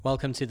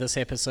Welcome to this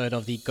episode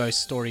of the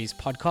Ghost Stories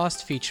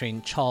podcast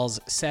featuring Charles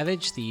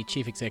Savage, the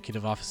Chief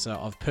Executive Officer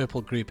of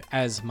Purple Group,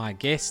 as my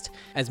guest.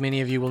 As many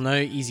of you will know,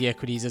 Easy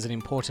Equities is an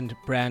important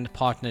brand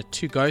partner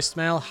to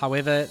Ghostmail.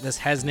 However, this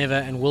has never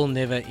and will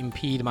never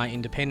impede my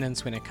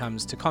independence when it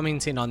comes to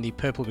commenting on the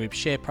Purple Group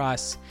share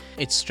price,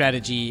 its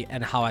strategy,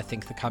 and how I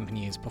think the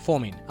company is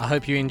performing. I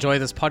hope you enjoy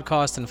this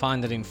podcast and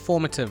find it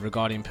informative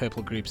regarding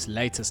Purple Group's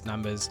latest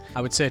numbers.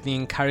 I would certainly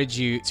encourage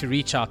you to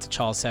reach out to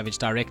Charles Savage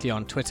directly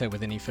on Twitter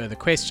with any further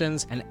questions.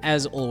 And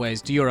as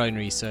always, do your own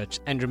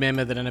research and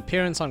remember that an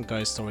appearance on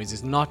Ghost Stories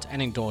is not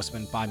an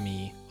endorsement by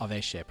me of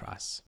a share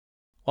price.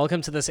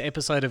 Welcome to this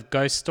episode of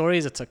Ghost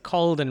Stories. It's a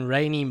cold and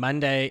rainy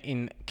Monday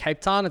in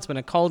Cape Town. It's been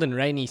a cold and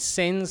rainy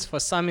since for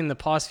some in the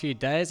past few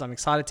days. I'm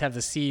excited to have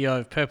the CEO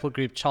of Purple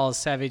Group, Charles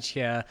Savage,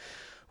 here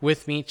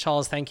with me.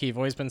 Charles, thank you. You've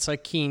always been so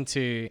keen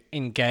to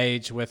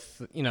engage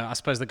with, I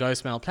suppose the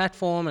Ghostmail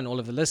platform and all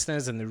of the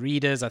listeners and the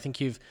readers. I think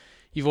you've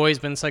always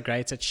been so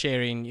great at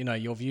sharing,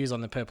 your views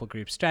on the Purple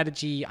Group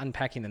strategy,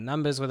 unpacking the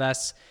numbers with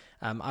us.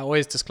 I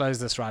always disclose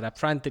this right up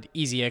front that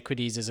Easy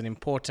Equities is an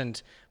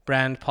important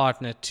brand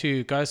partner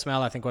to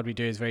Ghostmail. I think what we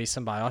do is very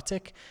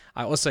symbiotic.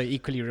 I also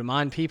equally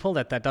remind people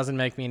that doesn't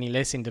make me any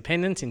less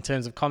independent in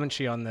terms of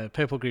commentary on the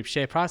Purple Group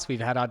share price. We've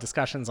had our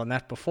discussions on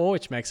that before,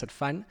 which makes it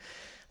fun.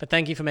 But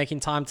thank you for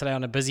making time today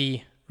on a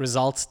busy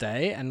results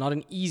day and not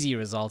an easy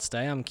results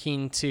day. I'm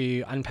keen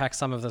to unpack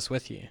some of this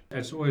with you.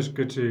 It's always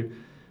good to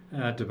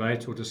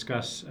debate or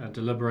discuss and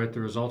deliberate the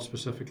results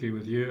specifically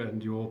with you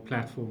and your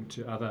platform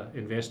to other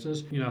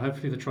investors.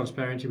 Hopefully the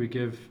transparency we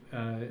give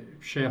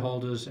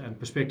shareholders and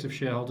prospective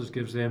shareholders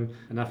gives them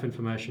enough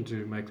information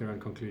to make their own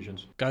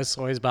conclusions. Ghosts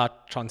always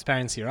about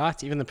transparency,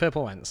 right? Even the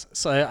purple ones.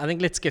 So I think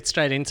let's get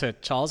straight into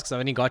it, Charles, because I've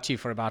only got you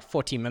for about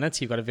 40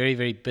 minutes. You've got a very,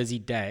 very busy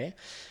day.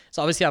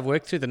 So obviously I've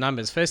worked through the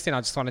numbers. First thing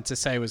I just wanted to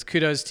say was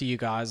kudos to you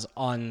guys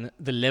on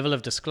the level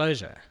of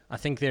disclosure. I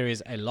think there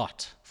is a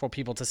lot for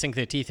people to sink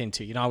their teeth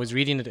into. I was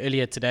reading it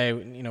earlier today,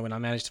 when I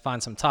managed to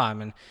find some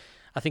time, and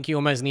I think you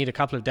almost need a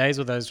couple of days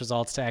with those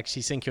results to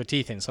actually sink your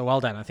teeth in. So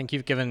well done. I think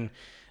you've given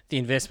the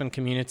investment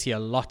community a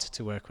lot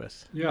to work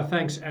with. Yeah,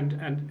 thanks.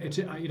 And it's,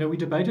 we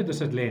debated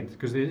this at length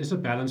because there is a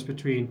balance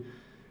between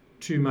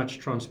too much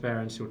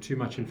transparency or too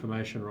much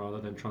information rather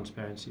than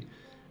transparency.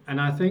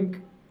 And I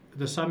think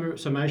the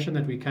summation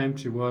that we came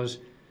to was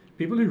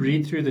people who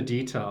read through the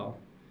detail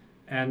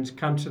and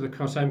come to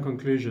the same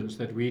conclusions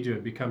that we do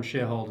and become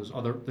shareholders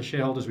are the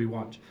shareholders we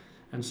want.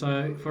 And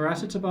so for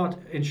us, it's about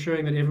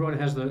ensuring that everyone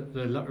has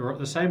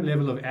the same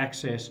level of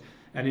access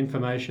and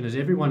information as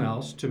everyone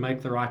else to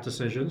make the right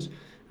decisions,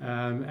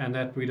 and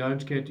that we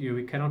don't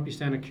we cannot be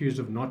stand accused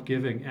of not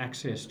giving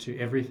access to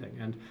everything.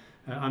 And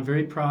I'm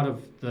very proud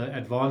of the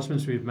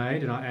advancements we've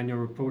made in our annual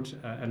report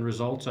and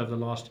results over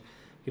the last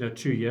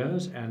 2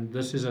 years, and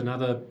this is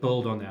another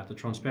build on that. The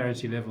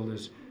transparency level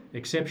is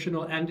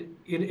exceptional, and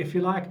if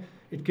you like,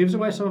 it gives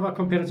away some of our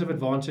competitive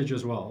advantage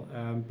as well.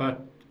 But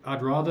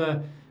I'd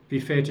rather be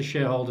fair to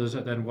shareholders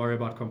than worry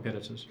about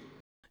competitors.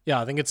 Yeah,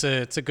 I think it's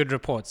a good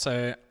report.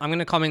 So I'm going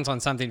to comment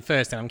on something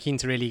first, and I'm keen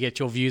to really get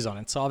your views on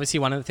it. So obviously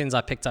one of the things I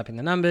picked up in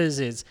the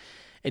numbers is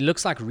it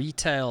looks like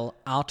retail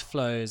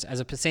outflows as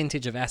a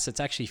percentage of assets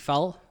actually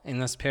fell in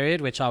this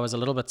period, which I was a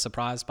little bit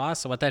surprised by.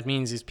 So what that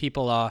means is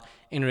people are,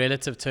 in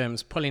relative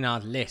terms, pulling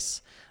out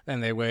less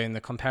than they were in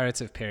the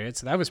comparative period.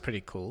 So that was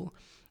pretty cool.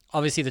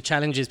 Obviously, the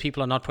challenge is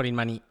people are not putting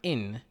money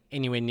in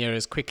anywhere near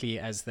as quickly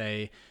as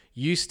they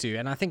used to.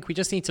 And I think we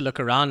just need to look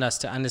around us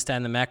to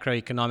understand the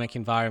macroeconomic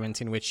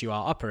environment in which you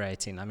are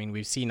operating. I mean,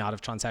 we've seen out of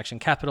Transaction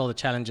Capital the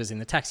challenges in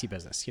the taxi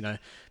business.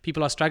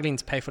 People are struggling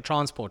to pay for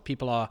transport.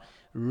 People are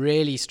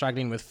really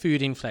struggling with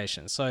food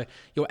inflation. So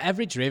your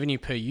average revenue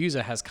per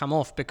user has come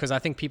off because I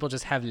think people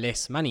just have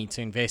less money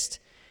to invest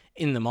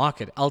in the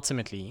market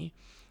ultimately.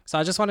 So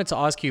I just wanted to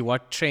ask you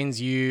what trends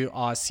you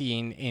are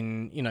seeing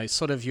in,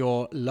 sort of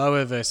your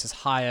lower versus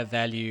higher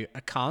value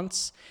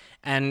accounts.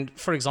 And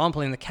for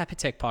example, in the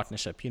Capitec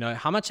partnership,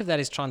 how much of that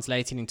is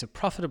translating into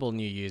profitable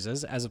new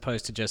users as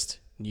opposed to just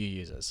new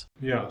users?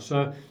 Yeah,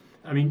 so,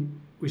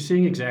 we're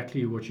seeing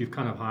exactly what you've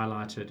kind of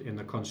highlighted in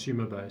the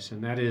consumer base,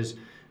 and that is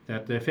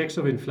that the effects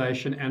of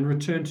inflation and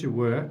return to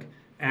work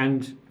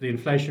and the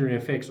inflationary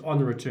effects on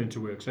the return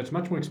to work. So it's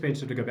much more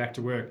expensive to go back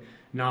to work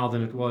now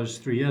than it was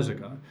 3 years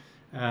ago.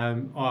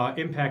 Are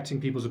impacting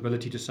people's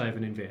ability to save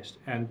and invest.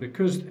 And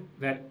because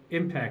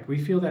we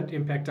feel that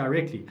impact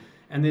directly,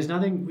 and there's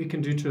nothing we can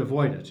do to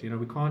avoid it.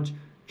 We can't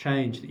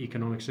change the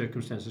economic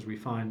circumstances we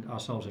find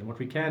ourselves in. What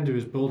we can do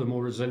is build a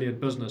more resilient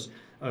business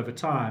over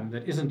time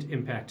that isn't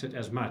impacted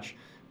as much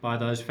by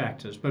those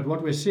factors. But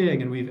what we're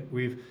seeing, and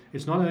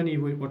it's not only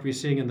what we're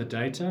seeing in the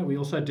data, we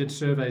also did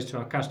surveys to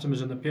our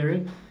customers in the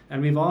period,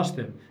 and we've asked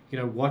them,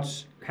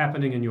 what's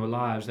happening in your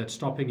lives that's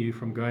stopping you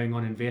from going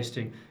on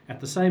investing at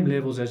the same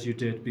levels as you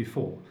did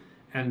before.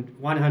 And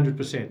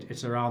 100%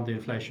 it's around the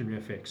inflationary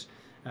effects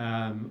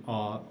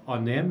are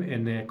on them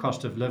in their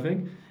cost of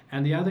living.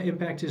 And the other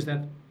impact is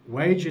that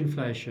wage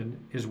inflation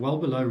is well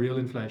below real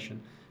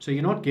inflation. So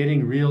you're not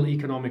getting real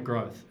economic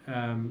growth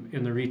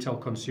in the retail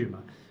consumer.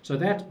 So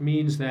that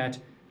means that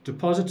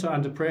Deposits are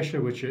under pressure,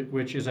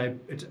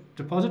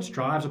 deposits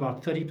drives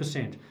about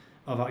 30%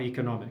 of our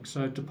economics.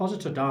 So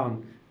deposits are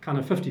down kind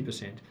of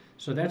 50%.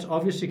 So that's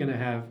obviously going to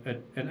have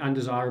an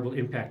undesirable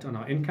impact on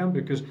our income,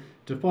 because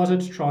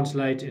deposits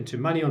translate into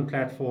money on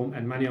platform,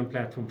 and money on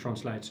platform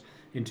translates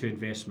into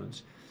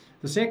investments.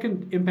 The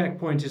second impact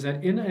point is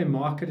that in a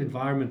market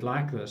environment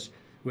like this,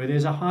 where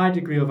there's a high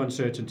degree of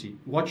uncertainty,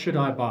 what should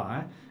I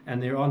buy?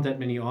 And there aren't that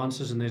many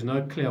answers and there's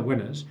no clear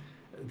winners,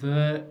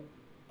 the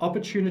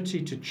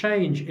opportunity to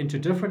change into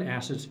different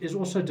assets is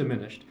also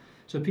diminished.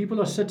 So people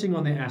are sitting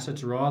on their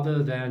assets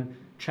rather than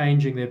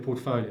changing their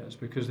portfolios,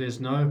 because there's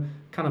no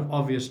kind of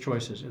obvious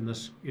choices in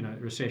this,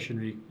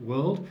 recessionary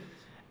world.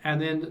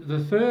 And then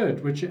the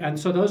third, and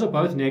so those are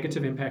both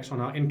negative impacts on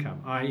our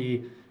income,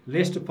 i.e.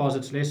 less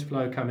deposits, less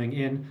flow coming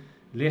in,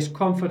 less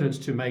confidence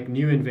to make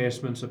new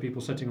investments, so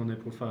people sitting on their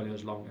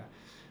portfolios longer.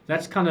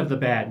 That's kind of the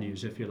bad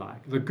news, if you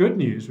like. The good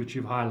news, which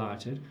you've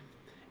highlighted,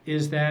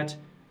 is that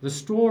the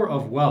store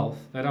of wealth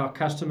that our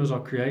customers are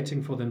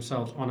creating for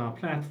themselves on our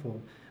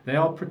platform, they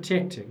are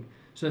protecting.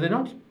 So they're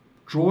not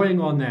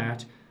drawing on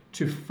that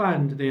to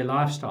fund their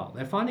lifestyle.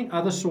 They're finding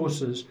other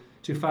sources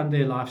to fund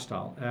their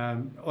lifestyle.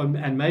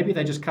 And maybe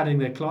they're just cutting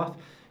their cloth,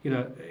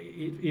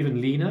 even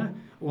leaner,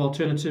 or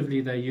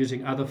alternatively, they're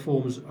using other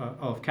forms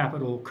of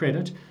capital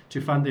credit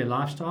to fund their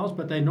lifestyles,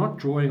 but they're not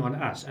drawing on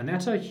us. And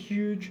that's a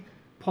huge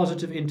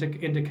positive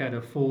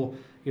indicator for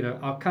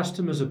our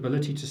customers'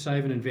 ability to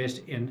save and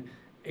invest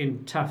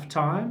in tough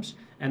times,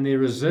 and their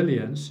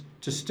resilience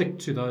to stick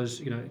to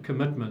those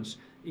commitments,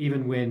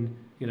 even when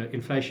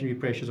inflationary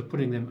pressures are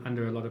putting them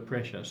under a lot of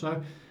pressure.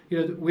 So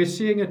we're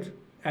seeing it,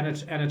 and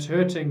it's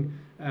hurting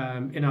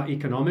in our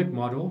economic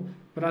model.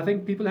 But I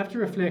think people have to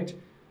reflect.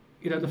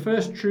 The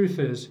first truth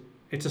is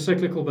it's a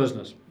cyclical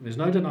business. There's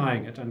no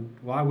denying it, and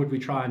why would we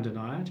try and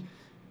deny it?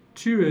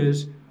 Two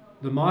is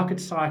the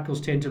market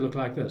cycles tend to look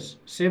like this: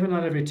 7 out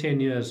of every 10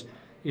 years,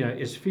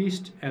 is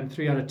feast, and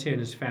 3 out of 10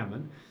 is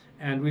famine.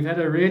 And we've had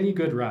a really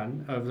good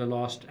run over the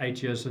last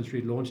 8 years since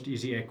we launched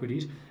Easy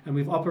Equities, and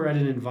we've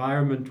operated in an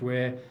environment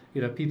where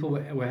people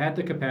had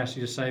the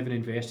capacity to save and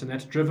invest, and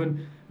that's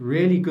driven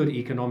really good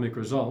economic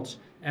results.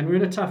 And we're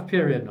in a tough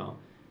period now.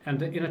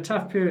 And in a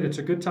tough period, it's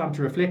a good time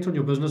to reflect on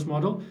your business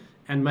model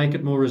and make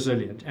it more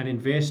resilient, and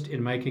invest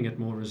in making it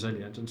more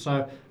resilient. And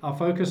so our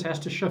focus has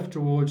to shift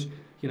towards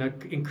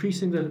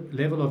increasing the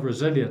level of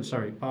resilience.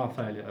 Sorry, power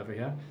failure over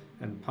here.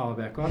 And power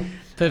back on.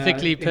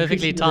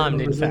 Perfectly timed,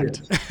 in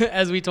fact.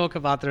 As we talk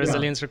about the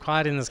resilience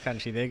required in this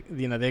country,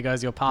 there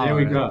goes your power. There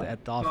we go.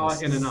 At the office.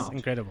 Power in and out.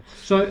 Incredible.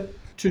 So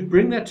to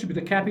bring that to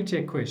the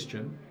Capitec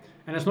question,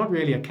 and it's not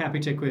really a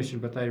Capitec question,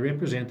 but they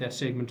represent that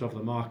segment of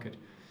the market.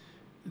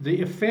 The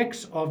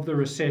effects of the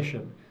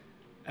recession,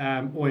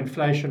 or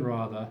inflation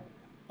rather,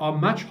 are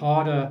much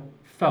harder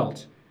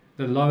felt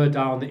the lower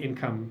down the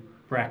income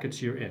brackets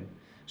you're in.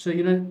 So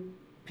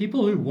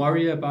people who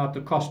worry about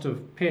the cost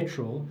of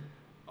petrol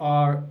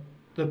are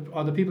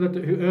the people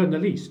who earn the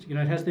least.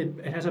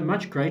 It has a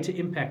much greater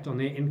impact on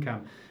their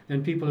income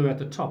than people who are at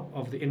the top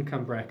of the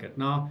income bracket.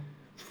 Now,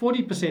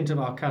 40% of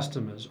our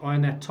customers are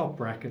in that top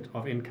bracket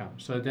of income,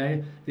 so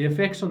the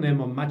effects on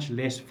them are much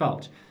less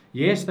felt.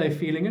 Yes, they're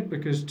feeling it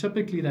because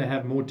typically they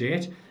have more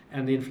debt,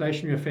 and the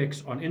inflationary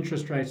effects on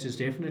interest rates is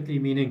definitely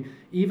meaning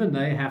even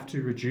they have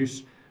to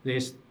reduce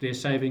their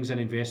savings and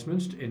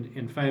investments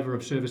in favor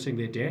of servicing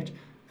their debt,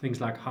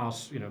 things like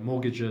house,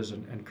 mortgages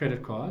and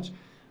credit cards.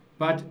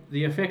 But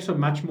the effects are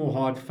much more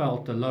hard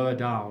felt the lower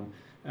down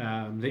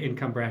the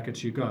income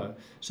brackets you go.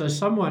 So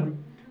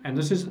someone, and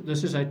this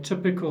is a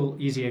typical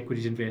Easy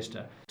Equities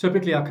investor.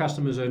 Typically our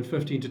customers earn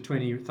 15 to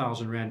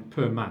 20,000 Rand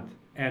per month,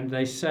 and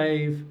they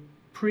save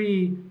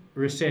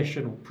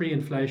pre-recession or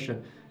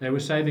pre-inflation. They were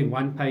saving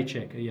one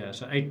paycheck a year,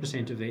 so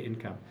 8% of their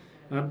income.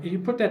 Now, if you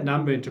put that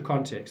number into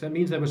context, that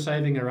means they were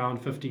saving around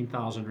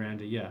 15,000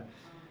 Rand a year.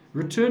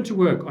 Return to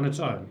work on its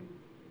own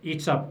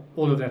eats up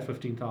all of that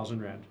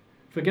 15,000 Rand.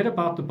 Forget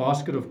about the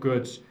basket of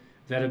goods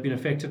that have been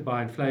affected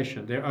by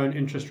inflation, their own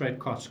interest rate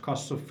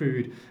costs of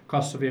food,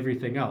 costs of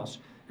everything else.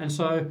 And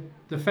so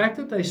the fact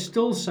that they're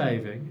still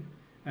saving,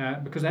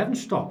 because they haven't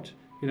stopped,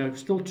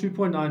 still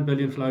 2.9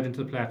 billion flowed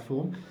into the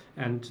platform,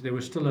 and there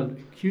was still a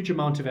huge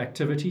amount of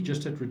activity,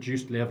 just at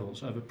reduced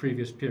levels over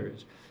previous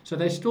periods. So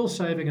they're still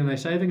saving, and they're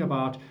saving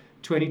about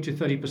 20 to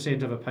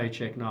 30% of a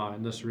paycheck now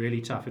in this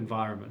really tough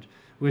environment,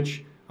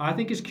 which I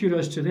think is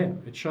kudos to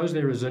them. It shows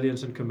their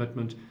resilience and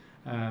commitment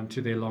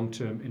to their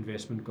long-term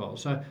investment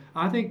goals. So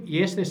I think,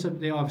 yes,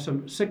 there are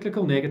some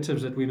cyclical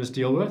negatives that we must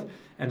deal with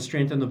and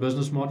strengthen the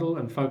business model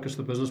and focus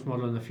the business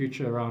model in the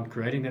future around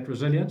creating that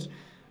resilience.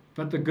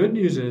 But the good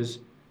news is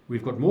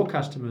we've got more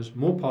customers,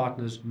 more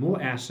partners,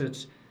 more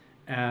assets,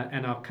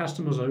 and our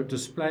customers are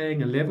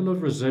displaying a level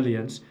of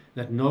resilience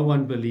that no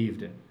one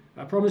believed in.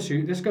 I promise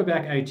you, let's go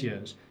back 8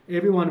 years.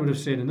 Everyone would have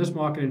said in this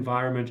market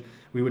environment,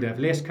 we would have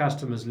less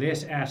customers,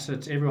 less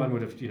assets, everyone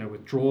would have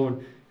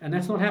withdrawn, and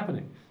that's not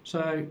happening.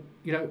 So,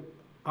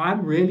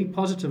 I'm really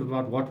positive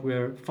about what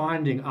we're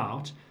finding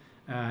out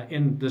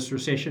in this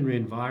recessionary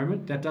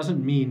environment. That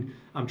doesn't mean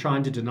I'm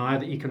trying to deny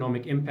the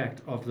economic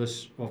impact of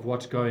this, of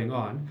what's going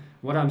on.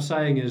 What I'm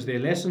saying is there are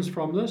lessons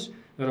from this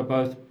that are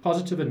both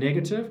positive and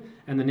negative,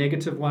 and the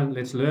negative one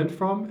let's learn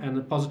from, and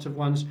the positive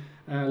ones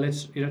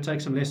let's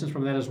take some lessons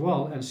from that as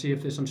well, and see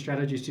if there's some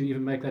strategies to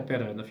even make that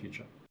better in the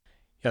future.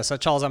 Yeah, so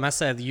Charles, I must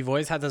say that you've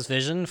always had this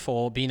vision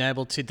for being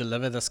able to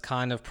deliver this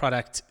kind of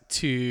product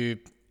to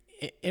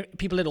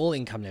people at all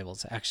income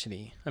levels,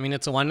 actually. I mean,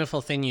 it's a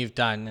wonderful thing you've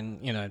done.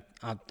 And,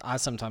 I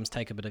sometimes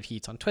take a bit of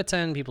heat on Twitter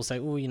and people say,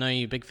 oh, you're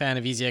a big fan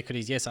of easy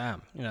equities. Yes, I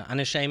am,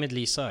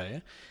 unashamedly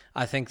so.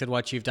 I think that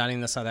what you've done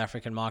in the South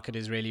African market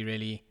is really,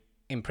 really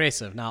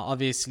impressive. Now,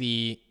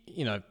 obviously,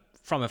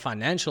 from a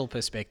financial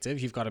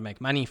perspective, you've got to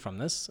make money from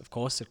this. Of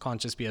course, it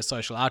can't just be a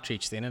social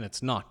outreach then, and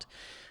it's not.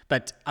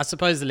 But I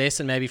suppose the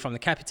lesson maybe from the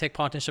Capitec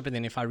partnership, and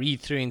then if I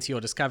read through into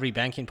your Discovery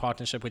Banking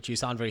partnership, which you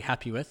sound very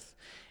happy with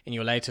in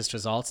your latest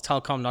results,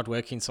 Telkom not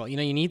working. So, you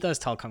need those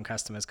Telkom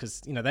customers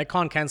because, they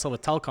can't cancel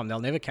with Telkom. They'll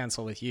never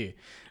cancel with you.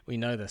 We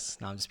know this.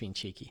 Now I'm just being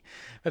cheeky.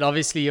 But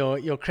obviously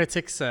your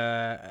critics,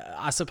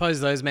 I suppose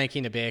those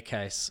making a bear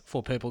case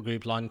for Purple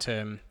Group long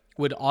term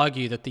would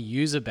argue that the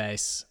user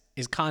base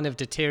is kind of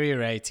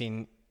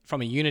deteriorating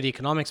from a unit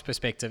economics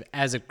perspective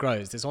as it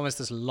grows. There's almost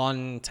this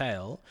long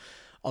tail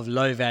of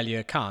low value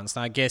accounts.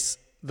 Now, I guess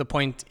the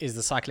point is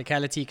the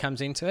cyclicality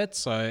comes into it.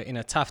 So in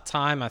a tough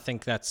time, I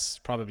think that's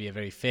probably a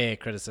very fair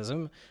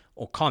criticism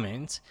or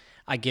comment.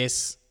 I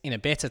guess in a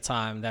better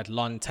time, that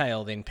long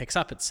tail then picks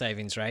up its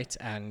savings rate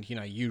and,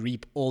 you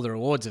reap all the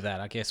rewards of that,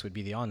 I guess would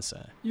be the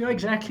answer. Yeah,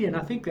 exactly. And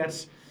I think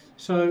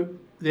so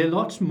there are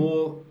lots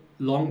more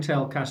long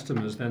tail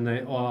customers than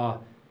there are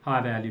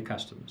high value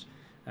customers.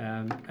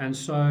 And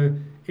so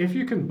if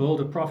you can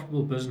build a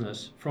profitable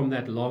business from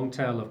that long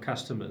tail of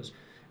customers,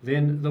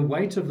 then the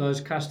weight of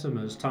those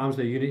customers times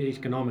their unit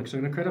economics are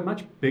going to create a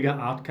much bigger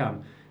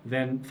outcome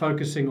than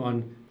focusing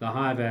on the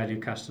high value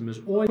customers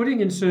or putting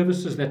in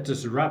services that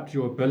disrupt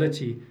your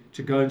ability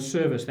to go and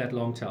service that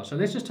long tail. So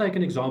let's just take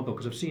an example,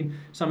 because I've seen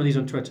some of these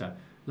on Twitter.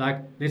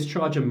 Like, let's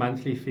charge a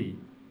monthly fee.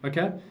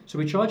 Okay, so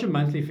we charge a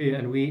monthly fee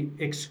and we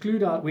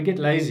get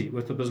lazy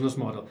with the business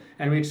model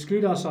and we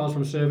exclude ourselves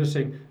from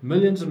servicing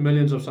millions and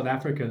millions of South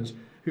Africans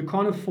who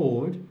can't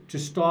afford to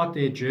start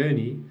their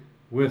journey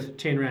with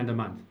 10 Rand a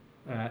month.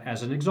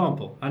 As an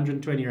example,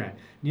 120 Rand.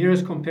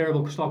 Nearest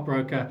comparable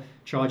stockbroker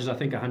charges, I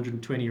think,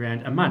 120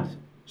 Rand a month.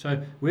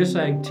 So we're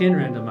saying 10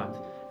 Rand a month.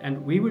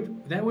 And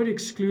that would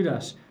exclude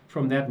us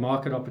from that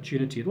market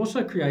opportunity. It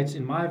also creates,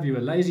 in my view, a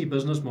lazy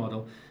business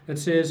model that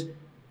says,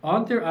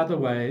 aren't there other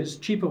ways,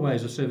 cheaper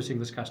ways of servicing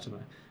this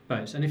customer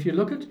base? And if you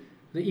look at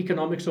the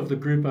economics of the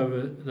group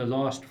over the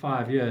last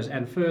 5 years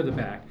and further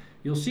back,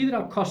 you'll see that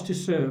our cost to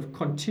serve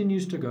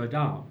continues to go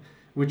down,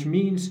 which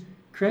means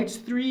creates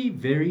three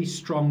very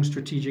strong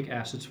strategic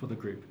assets for the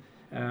group.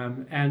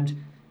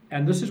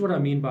 And this is what I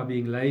mean by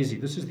being lazy.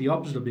 This is the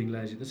opposite of being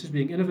lazy. This is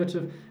being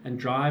innovative and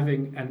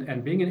driving,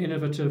 and being an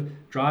innovative,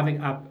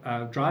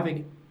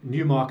 driving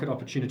new market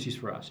opportunities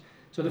for us.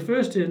 So the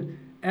first is,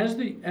 as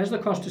the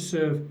cost to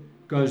serve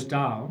goes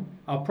down,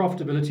 our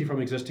profitability from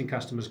existing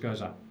customers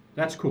goes up.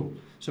 That's cool.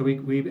 So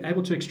we're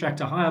able to extract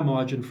a higher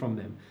margin from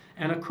them.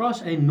 And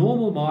across a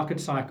normal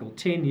market cycle,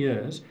 10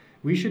 years,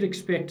 we should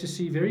expect to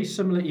see very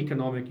similar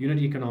unit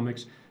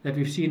economics that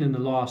we've seen in the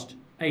last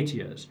 8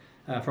 years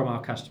from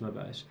our customer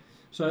base.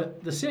 So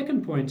the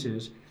second point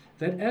is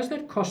that as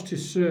that cost to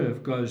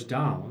serve goes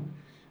down,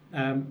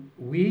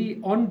 we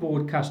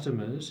onboard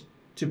customers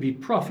to be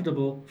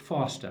profitable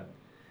faster,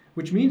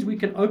 which means we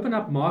can open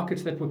up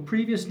markets that were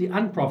previously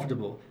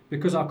unprofitable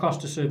because our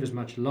cost to serve is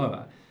much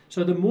lower.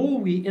 So the more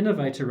we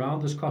innovate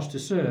around this cost to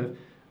serve,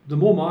 the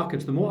more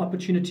markets, the more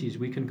opportunities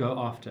we can go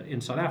after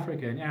in South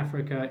Africa, in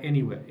Africa,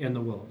 anywhere in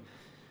the world.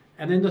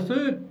 And then the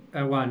third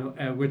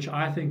one, which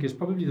I think is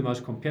probably the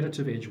most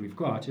competitive edge we've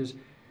got, is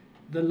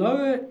the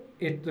lower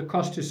the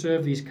cost to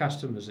serve these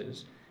customers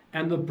is,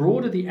 and the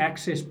broader the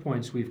access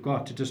points we've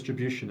got to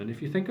distribution. And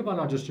if you think about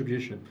our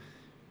distribution,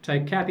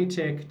 take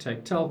Capitec,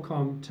 take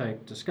Telkom,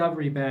 take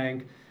Discovery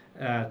Bank,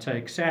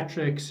 take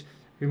Satrix,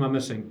 who am I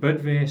missing?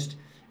 Bidvest.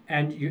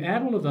 And you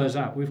add all of those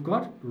up, we've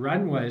got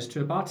runways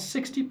to about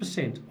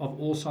 60% of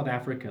all South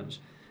Africans.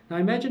 Now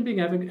imagine being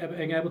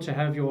able to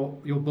have your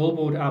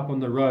billboard up on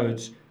the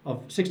roads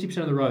of 60%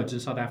 of the roads in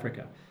South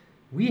Africa.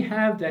 We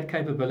have that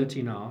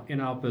capability now in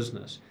our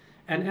business.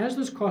 And as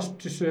this cost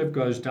to serve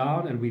goes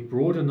down and we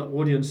broaden the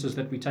audiences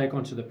that we take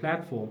onto the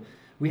platform,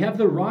 we have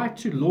the right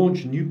to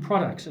launch new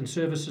products and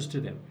services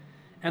to them.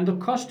 And the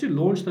cost to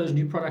launch those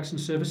new products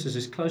and services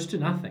is close to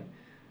nothing.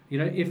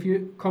 If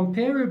you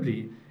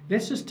comparably,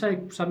 let's just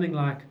take something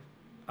like,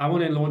 I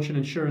want to launch an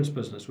insurance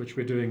business, which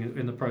we're doing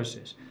in the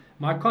process.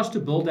 My cost to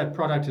build that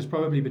product is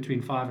probably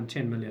between 5 and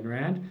 10 million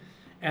Rand.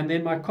 And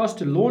then my cost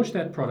to launch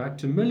that product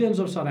to millions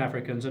of South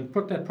Africans and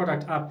put that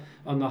product up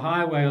on the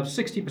highway of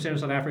 60% of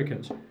South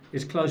Africans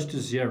is close to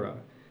zero.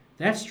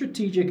 That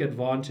strategic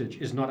advantage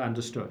is not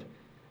understood.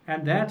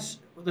 And that's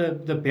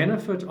the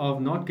benefit of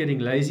not getting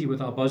lazy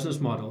with our business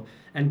model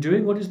and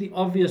doing what is the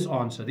obvious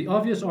answer. The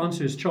obvious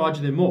answer is charge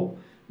them more.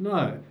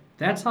 No,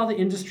 that's how the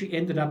industry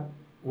ended up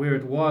where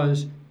it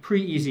was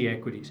pre-easy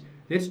equities.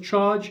 Let's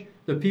charge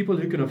the people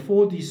who can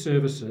afford these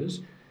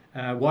services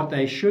what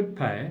they should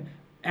pay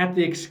at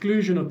the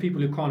exclusion of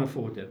people who can't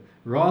afford them,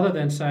 rather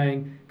than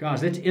saying,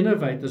 guys, let's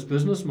innovate this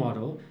business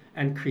model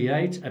and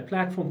create a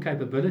platform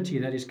capability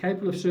that is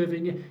capable of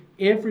serving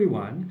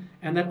everyone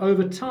and that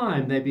over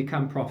time they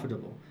become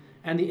profitable.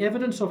 And the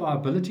evidence of our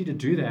ability to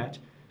do that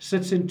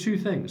sits in two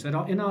things that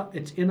are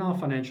it's in our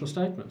financial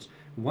statements.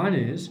 One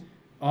is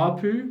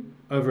ARPU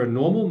over a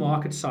normal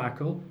market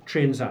cycle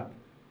trends up.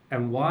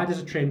 And why does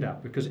it trend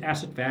up? Because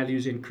asset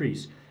values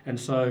increase. And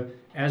so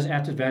as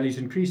asset values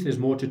increase, there's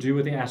more to do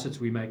with the assets,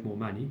 we make more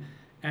money.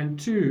 And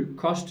two,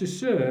 cost to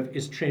serve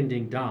is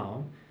trending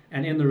down,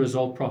 and in the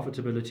result,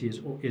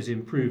 profitability is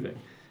improving.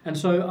 And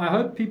so I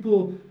hope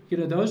people,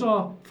 those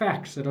are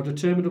facts that are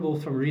determinable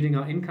from reading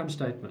our income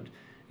statement.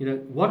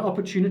 What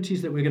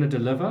opportunities that we're going to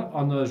deliver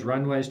on those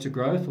runways to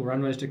growth or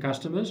runways to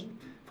customers.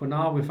 For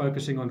now, we're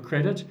focusing on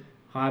credit,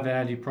 high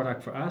value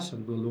product for us,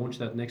 and we'll launch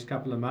that next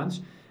couple of months.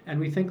 And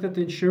we think that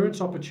the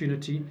insurance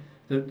opportunity,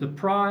 the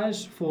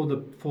prize for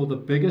the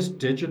biggest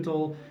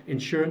digital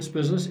insurance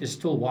business is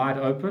still wide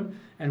open,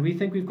 and we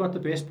think we've got the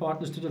best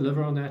partners to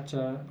deliver on that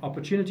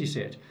opportunity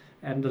set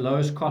and the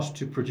lowest cost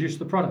to produce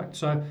the product.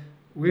 So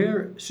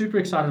we're super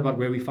excited about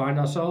where we find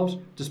ourselves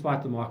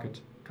despite the market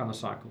kind of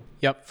cycle.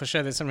 Yep, for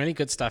sure. There's some really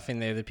good stuff in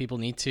there that people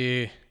need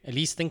to at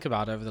least think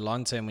about over the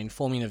long term when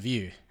forming a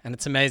view. And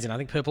it's amazing. I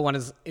think Purple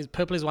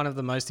is one of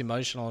the most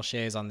emotional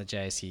shares on the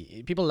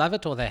JSE. People love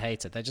it or they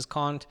hate it. They just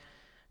can't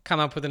come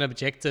up with an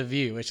objective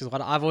view, which is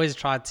what I've always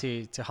tried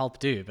to help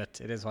do, but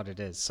it is what it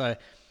is. So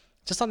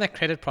just on that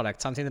credit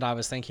product, something that I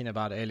was thinking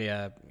about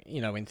earlier,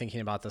 when thinking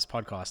about this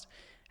podcast,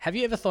 have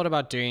you ever thought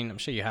about doing, I'm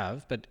sure you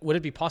have, but would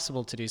it be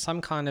possible to do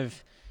some kind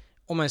of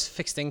almost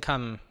fixed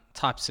income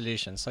type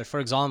solution? So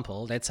for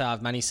example, let's say I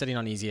have money sitting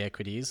on easy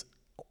equities.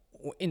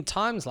 In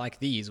times like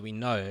these, we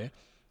know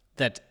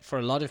that for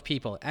a lot of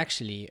people,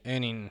 actually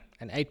earning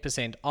an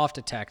 8% after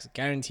tax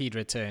guaranteed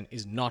return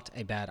is not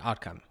a bad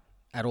outcome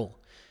at all.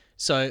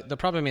 So the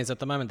problem is at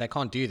the moment, they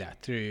can't do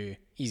that through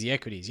easy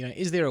equities.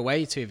 Is there a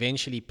way to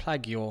eventually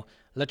plug your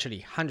literally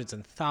hundreds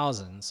and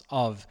thousands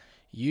of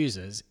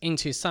users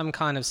into some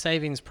kind of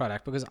savings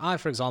product? Because I,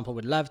 for example,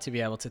 would love to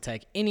be able to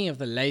take any of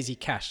the lazy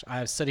cash I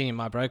have sitting in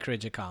my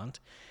brokerage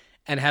account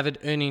and have it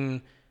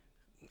earning,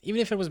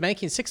 even if it was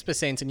making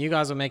 6% and you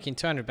guys were making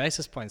 200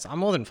 basis points, I'm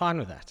more than fine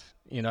with that,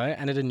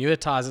 and it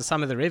annuitizes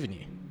some of the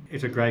revenue.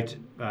 It's a great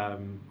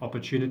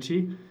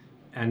opportunity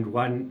and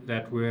one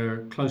that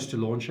we're close to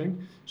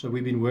launching. So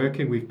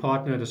we've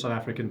partnered a South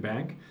African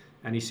bank,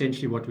 and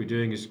essentially what we're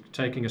doing is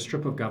taking a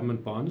strip of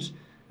government bonds,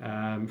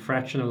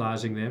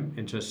 fractionalizing them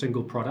into a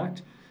single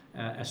product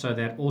so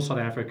that all South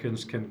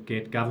Africans can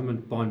get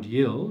government bond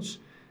yields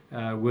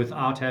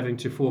without having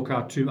to fork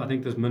out I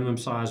think the minimum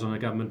size on a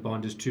government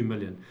bond is 2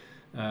 million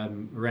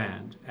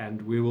rand.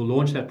 And we will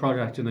launch that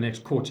product in the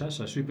next quarter,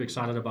 so super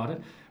excited about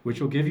it,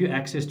 which will give you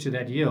access to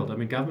that yield. I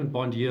mean, government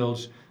bond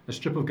yields, a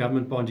strip of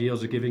government bond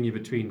yields are giving you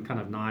between kind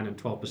of 9 and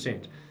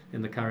 12%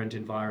 in the current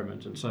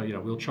environment. And so,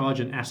 we'll charge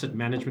an asset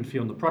management fee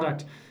on the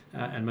product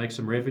and make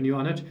some revenue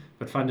on it,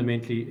 but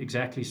fundamentally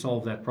exactly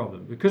solve that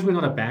problem. Because we're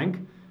not a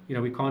bank,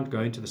 we can't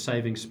go into the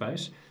savings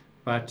space,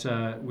 but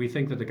we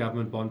think that the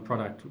government bond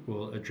product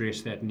will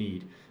address that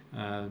need.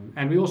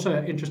 And we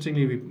also,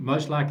 interestingly, we're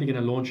most likely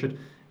going to launch it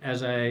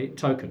as a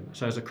token,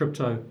 so as a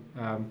crypto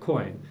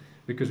coin,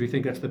 because we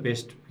think that's the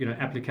best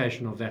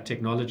application of that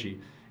technology,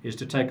 is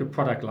to take a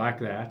product like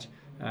that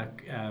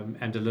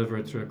and deliver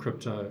it through a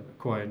crypto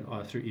coin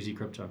or through Easy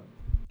Crypto.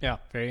 Yeah,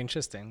 very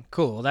interesting.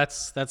 Cool.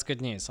 That's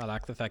good news. I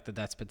like the fact that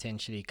that's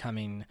potentially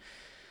coming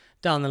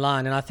down the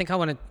line. And I think I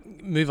want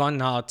to move on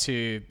now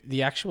to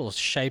the actual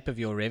shape of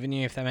your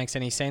revenue, if that makes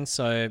any sense.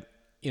 So,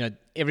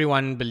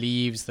 everyone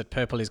believes that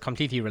Purple is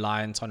completely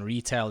reliant on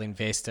retail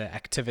investor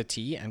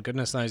activity, and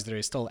goodness knows there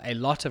is still a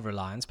lot of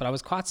reliance, but I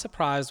was quite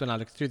surprised when I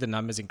looked through the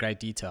numbers in great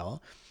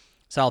detail.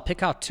 So I'll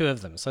pick out two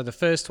of them. So the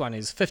first one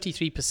is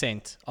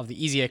 53% of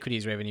the Easy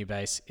Equities revenue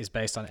base is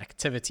based on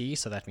activity.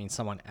 So that means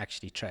someone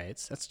actually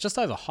trades. That's just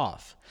over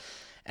half.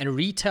 And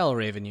retail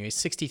revenue is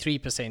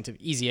 63% of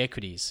Easy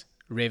Equities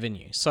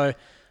revenue. So,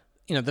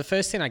 the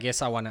first thing I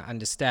guess I want to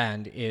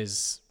understand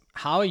is,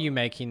 how are you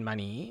making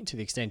money, to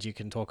the extent you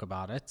can talk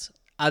about it,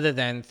 other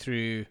than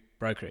through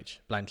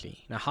brokerage,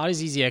 bluntly? Now, how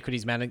is Easy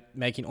Equities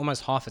making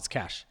almost half its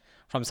cash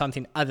from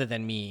something other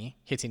than me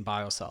hitting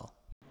buy or sell?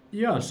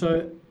 Yeah,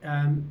 so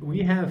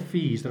we have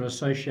fees that are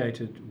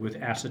associated with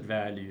asset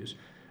values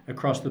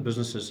across the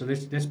businesses. So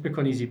let's pick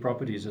on Easy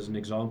Properties as an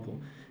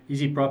example.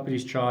 Easy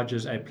Properties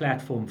charges a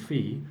platform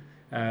fee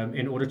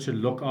in order to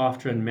look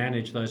after and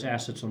manage those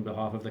assets on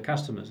behalf of the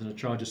customers, and it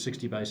charges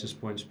 60 basis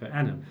points per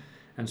annum.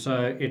 And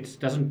so it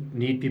doesn't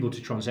need people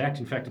to transact.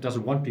 In fact, it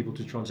doesn't want people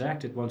to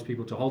transact. It wants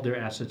people to hold their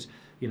assets,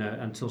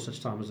 until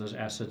such time as those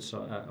assets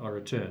are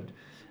returned.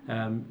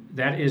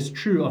 That is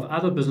true of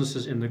other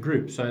businesses in the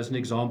group. So as an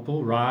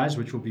example, Rise,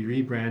 which will be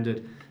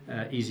rebranded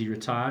Easy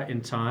Retire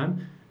in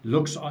time,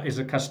 is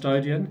a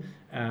custodian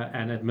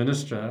and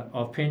administrator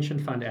of pension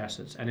fund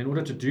assets. And in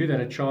order to do that,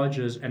 it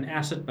charges an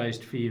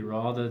asset-based fee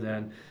rather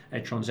than a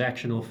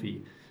transactional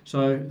fee.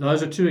 So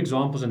those are two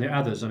examples, and there are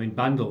others. I mean,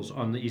 bundles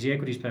on the Easy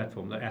Equities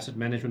platform, the asset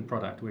management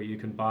product, where you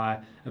can buy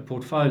a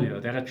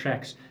portfolio that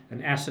attracts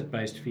an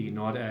asset-based fee,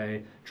 not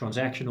a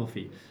transactional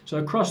fee. So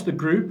across the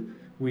group,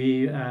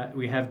 we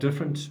have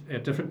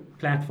different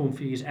platform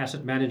fees,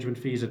 asset management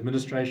fees,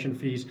 administration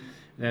fees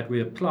that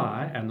we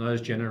apply, and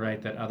those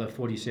generate that other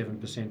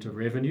 47% of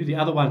revenue. The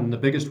other one, the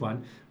biggest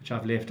one, which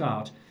I've left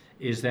out,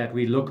 is that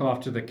we look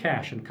after the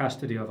cash and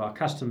custody of our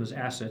customers'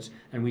 assets,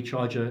 and we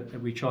charge a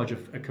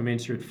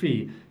commensurate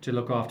fee to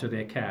look after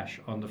their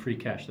cash on the free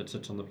cash that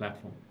sits on the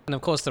platform. And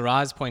of course, the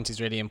rise point is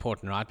really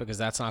important, right? Because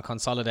that's now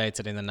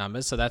consolidated in the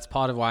numbers. So that's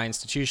part of why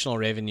institutional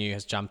revenue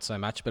has jumped so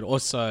much, but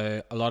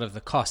also a lot of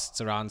the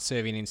costs around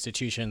serving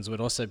institutions would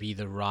also be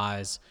the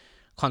rise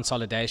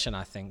consolidation,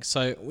 I think.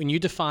 So when you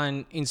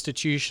define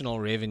institutional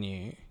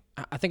revenue,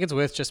 I think it's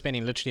worth just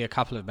spending literally a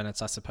couple of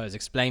minutes, I suppose,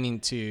 explaining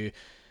to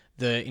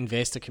the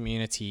investor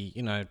community,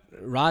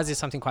 Rise is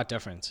something quite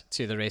different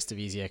to the rest of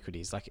Easy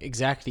Equities. Like,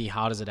 exactly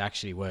how does it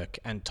actually work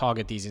and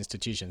target these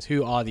institutions?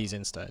 Who are these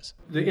instos?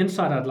 The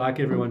insight I'd like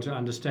everyone to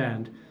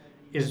understand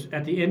is,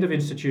 at the end of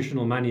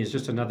institutional money is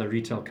just another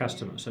retail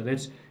customer. So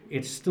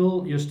you're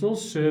still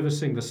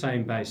servicing the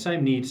same base,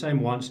 same needs, same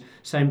wants,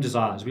 same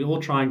desires. We're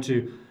all trying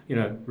to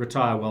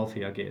retire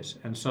wealthy, I guess.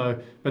 And so,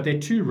 but there are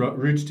two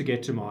routes to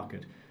get to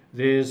market.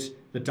 There's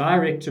the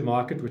direct to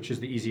market, which is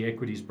the Easy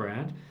Equities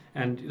brand.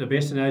 And the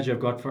best analogy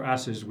I've got for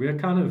us is we're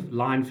kind of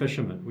line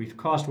fishermen. We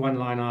cast one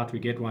line out, we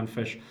get one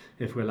fish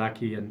if we're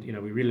lucky, and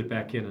we reel it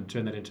back in and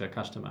turn that into a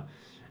customer.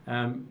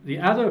 The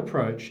other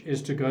approach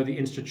is to go the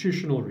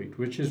institutional route,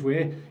 which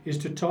is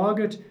to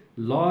target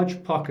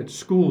large pocket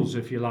schools,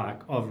 if you like,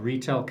 of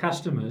retail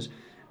customers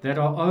that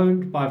are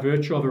owned by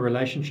virtue of a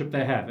relationship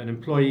they have, an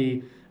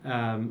employee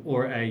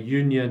or a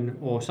union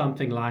or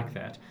something like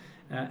that.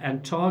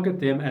 And target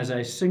them as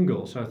a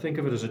single. So think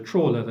of it as a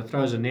trawler that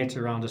throws a net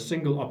around a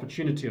single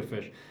opportunity of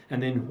fish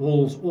and then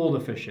hauls all the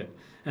fish in.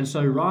 And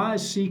so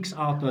Rise seeks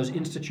out those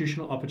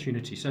institutional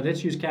opportunities. So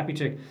let's use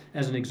Capitec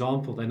as an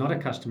example. They're not a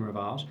customer of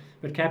ours,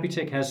 but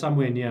Capitec has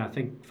somewhere near, I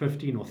think,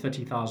 15 or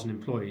 30,000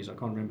 employees. I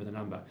can't remember the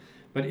number.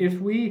 But if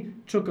we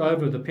took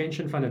over the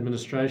pension fund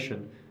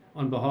administration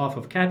on behalf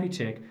of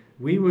Capitec,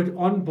 we would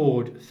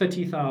onboard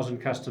 30,000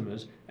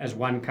 customers as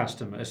one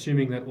customer,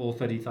 assuming that all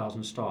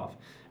 30,000 staff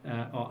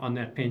on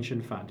that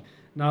pension fund.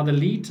 Now, the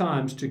lead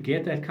times to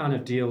get that kind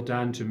of deal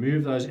done, to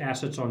move those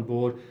assets on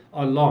board,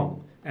 are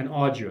long and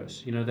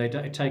arduous.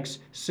 It takes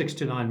 6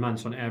 to 9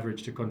 months on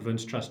average to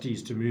convince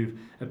trustees to move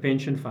a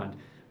pension fund.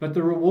 But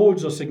the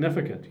rewards are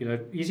significant.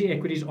 Easy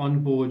Equities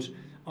in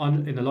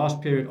the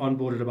last period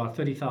onboarded about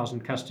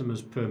 30,000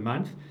 customers per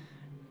month.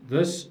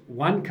 This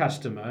one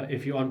customer,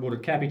 if you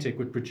onboarded Capitec,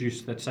 would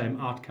produce that same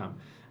outcome.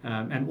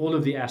 And all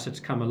of the assets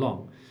come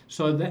along.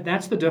 So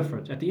that's the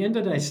difference. At the end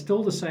of the day,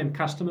 still the same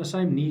customer,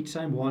 same needs,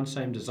 same wants,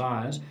 same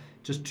desires,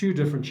 just two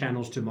different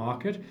channels to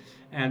market.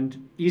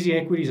 And Easy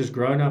Equities has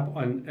grown up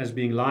as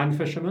being line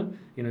fishermen,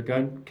 go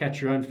and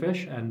catch your own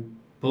fish and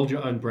build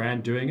your own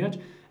brand doing it.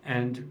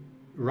 And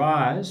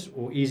Rise,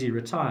 or Easy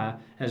Retire,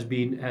 has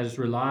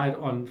relied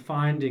on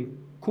finding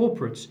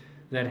corporates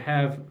that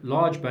have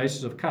large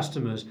bases of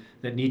customers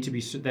that need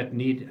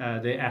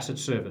their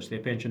assets serviced, their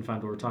pension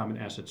fund or retirement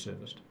assets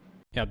serviced.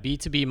 Yeah,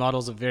 B2B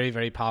models are very,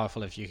 very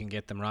powerful if you can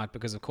get them right,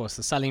 because of course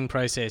the selling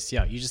process,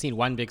 you just need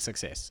one big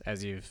success,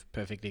 as you've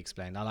perfectly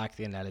explained. I like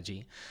the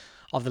analogy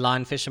of the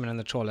line fishermen and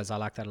the trawlers. I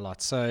like that a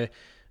lot. So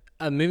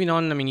moving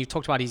on, you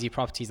talked about Easy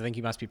Properties. I think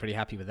you must be pretty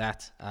happy with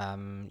that.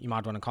 You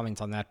might want to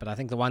comment on that, but I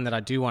think the one that I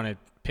do want to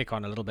pick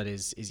on a little bit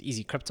is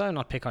Easy Crypto.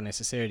 Not pick on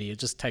necessarily,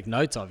 just take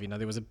note of.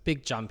 There was a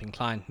big jump in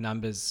client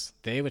numbers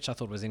there, which I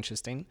thought was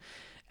interesting.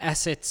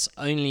 Assets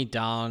only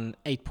down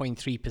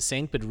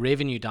 8.3%, but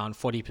revenue down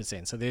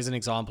 40%. So there's an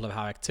example of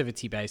how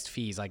activity-based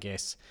fees, I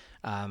guess,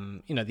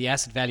 the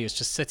asset value is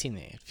just sitting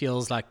there. It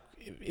feels like,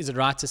 is it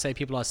right to say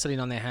people are sitting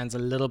on their hands a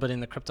little bit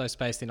in the crypto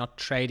space? They're not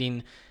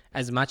trading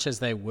as much as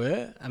they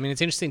were.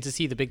 It's interesting to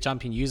see the big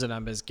jump in user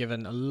numbers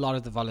given a lot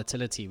of the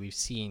volatility we've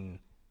seen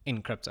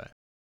in crypto.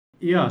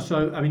 Yeah,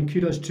 so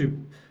kudos to,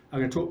 I'm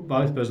going to talk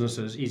both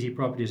businesses, Easy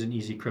Properties and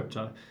Easy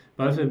Crypto.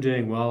 Both of them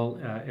doing well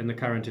in the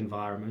current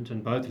environment,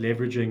 and both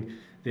leveraging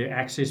their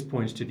access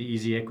points to the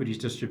Easy Equities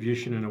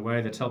distribution in a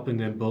way that's helping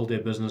them build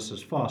their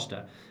businesses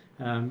faster.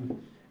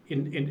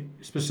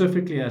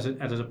 Specifically as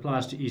it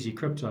applies to Easy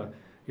Crypto,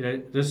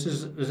 this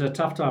is a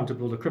tough time to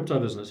build a crypto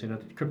business. The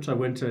crypto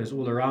winter is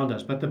all around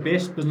us, but the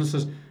best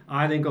businesses,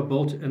 I think, are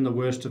built in the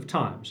worst of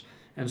times.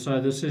 And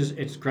so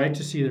it's great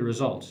to see the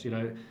results.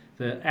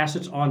 The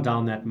assets aren't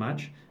down that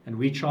much, and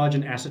we charge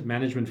an asset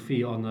management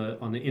fee on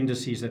the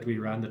indices that we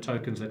run, the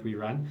tokens that we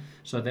run.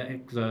 So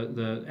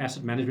the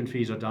asset management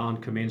fees are down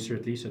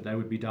commensurately, so they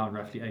would be down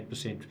roughly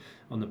 8%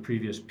 on the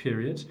previous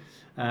periods.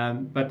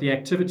 But the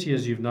activity,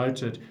 as you've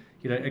noted,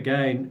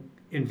 again,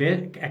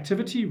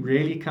 activity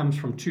really comes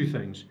from two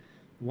things.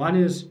 One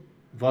is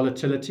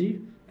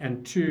volatility,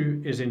 and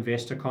two is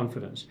investor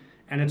confidence.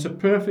 And it's a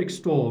perfect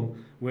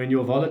storm when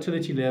your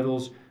volatility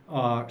levels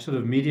are sort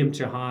of medium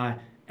to high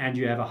and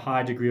you have a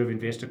high degree of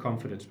investor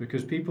confidence,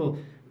 because people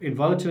in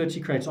volatility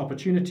creates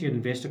opportunity, and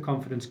investor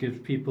confidence gives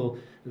people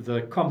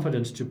the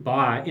confidence to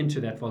buy into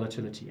that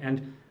volatility.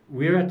 And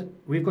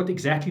we've got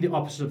exactly the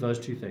opposite of those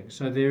two things.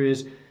 So there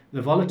is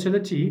the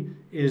volatility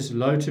is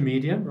low to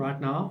medium right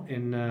now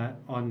in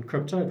on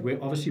crypto. It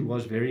obviously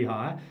was very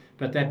high,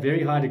 but that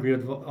very high degree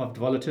of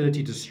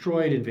volatility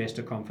destroyed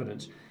investor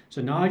confidence.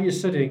 So now you're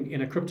sitting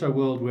in a crypto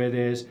world where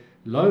there's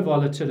low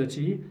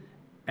volatility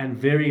and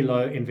very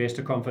low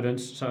investor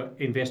confidence. So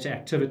investor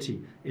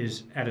activity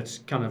is at its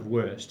kind of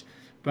worst.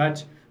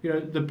 But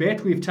the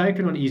bet we've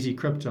taken on Easy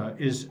Crypto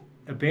is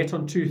a bet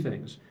on two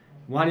things.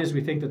 One is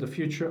we think that the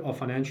future of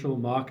financial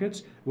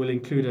markets will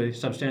include a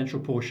substantial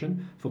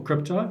portion for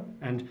crypto,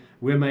 and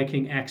we're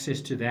making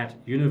access to that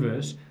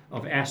universe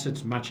of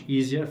assets much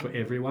easier for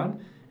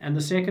everyone. And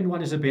the second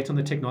one is a bet on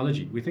the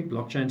technology. We think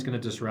blockchain is going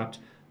to disrupt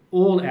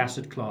all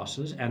asset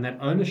classes, and that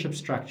ownership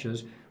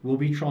structures will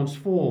be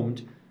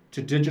transformed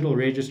to digital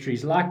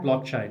registries like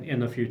blockchain in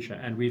the future.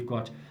 And we've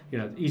got,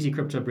 Easy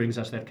Crypto brings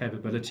us that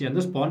capability. And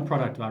this bond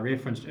product I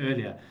referenced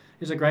earlier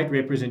is a great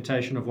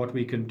representation of what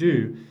we can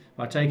do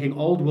by taking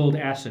old world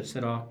assets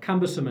that are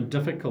cumbersome and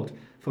difficult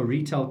for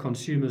retail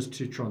consumers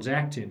to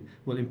transact in.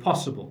 Well,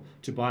 impossible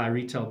to buy a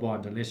retail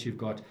bond unless you've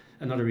got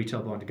another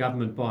retail bond, a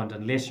government bond,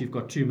 unless you've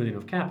got 2 million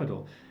of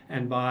capital.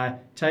 And by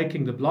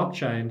taking the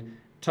blockchain,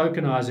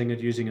 tokenizing it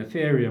using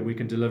Ethereum, we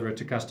can deliver it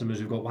to customers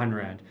who've got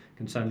R1,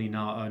 can suddenly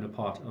now own a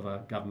part of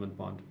a government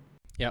bond.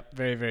 Yep,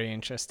 very, very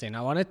interesting.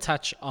 I want to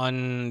touch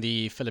on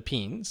the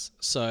Philippines.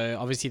 So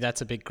obviously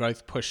that's a big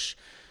growth push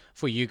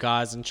for you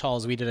guys. And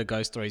Charles, we did a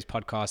Ghost Stories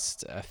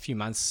podcast a few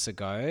months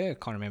ago. I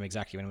can't remember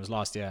exactly when, it was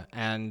last year.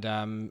 And,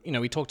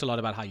 we talked a lot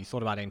about how you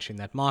thought about entering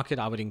that market.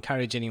 I would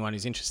encourage anyone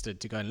who's interested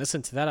to go and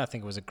listen to that. I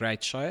think it was a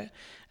great show.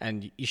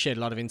 And you shared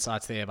a lot of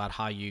insights there about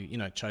how you,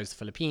 chose the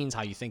Philippines,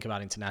 how you think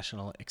about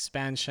international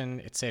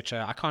expansion,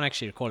 etc. I can't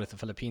actually recall if the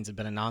Philippines had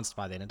been announced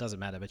by then. It doesn't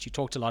matter. But you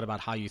talked a lot about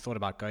how you thought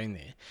about going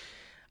there.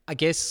 I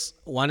guess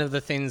one of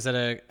the things that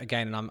are,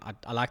 again, and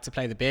I like to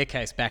play the bear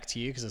case back to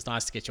you because it's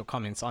nice to get your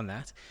comments on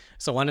that.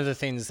 So one of the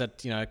things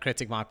that, a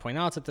critic might point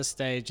out at this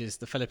stage is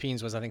the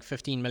Philippines was, I think,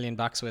 $15 million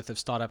worth of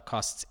startup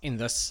costs in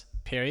this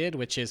period,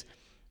 which is,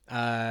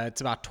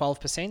 it's about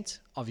 12%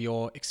 of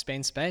your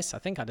expense base. I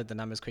think I did the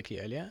numbers quickly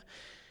earlier.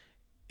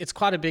 It's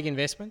quite a big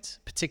investment,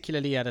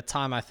 particularly at a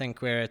time, I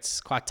think, where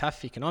it's quite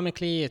tough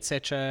economically,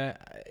 etc.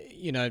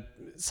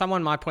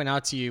 Someone might point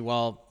out to you,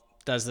 well,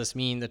 does this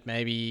mean that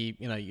maybe,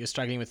 you're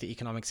struggling with the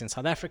economics in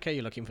South Africa,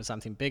 you're looking for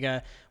something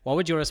bigger? What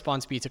would your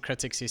response be to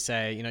critics who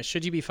say,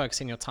 should you be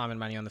focusing your time and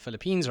money on the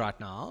Philippines right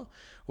now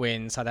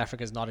when South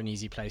Africa is not an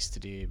easy place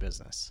to do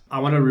business? I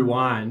want to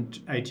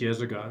rewind 8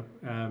 years ago.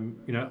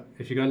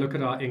 If you go look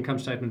at our income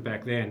statement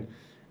back then,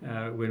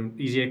 when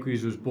Easy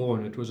Equities was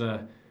born, it was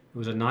a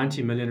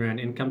 90 million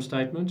rand income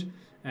statement,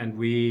 and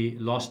we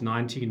lost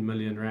 19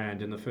 million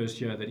rand in the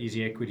first year that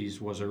Easy Equities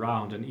was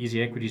around, and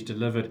Easy Equities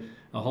delivered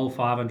a whole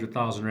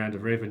 500,000 rand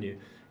of revenue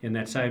in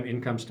that same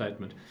income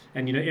statement.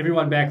 And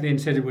everyone back then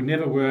said it would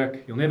never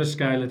work, you'll never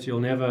scale it, you'll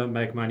never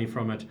make money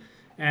from it,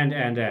 and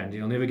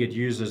you'll never get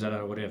users at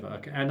it or whatever.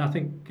 Okay. And I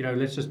think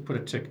let's just put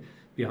a tick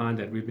behind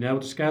that. We've been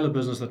able to scale a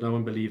business that no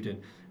one believed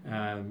in,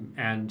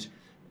 and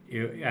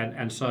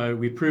so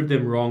we proved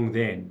them wrong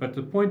then. But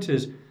the point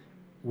is,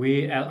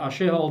 our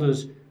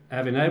shareholders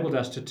have enabled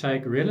us to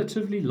take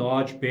relatively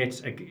large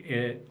bets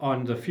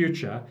on the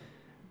future.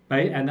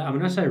 And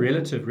when I say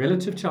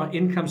relative to our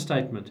income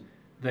statement,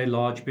 they're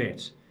large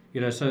bets.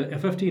 So a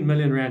 15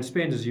 million rand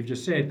spend, as you've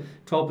just said,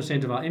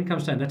 12% of our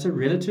income statement, that's a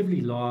relatively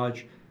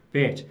large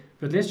bet.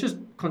 But let's just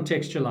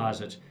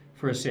contextualize it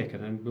for a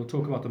second, and we'll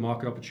talk about the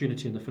market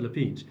opportunity in the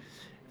Philippines.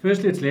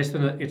 Firstly, it's less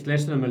than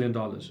 $1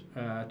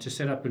 million to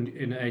set up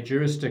in a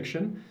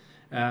jurisdiction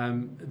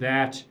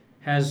that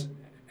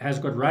has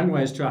got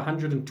runways to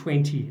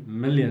 120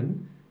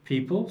 million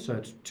people, so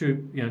it's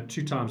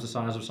two times the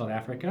size of South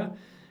Africa.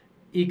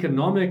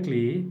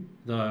 Economically,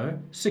 though,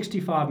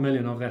 65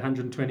 million of that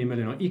 120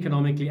 million are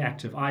economically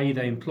active, i.e.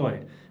 they're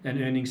employed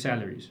and earning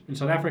salaries. In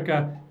South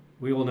Africa,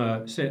 we all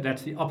know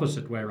that's the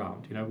opposite way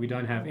around. We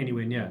don't have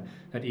anywhere near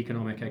that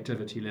economic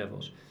activity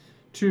levels.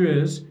 Two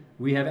is,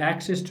 we have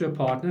access to a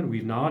partner, and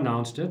we've now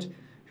announced it,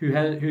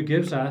 who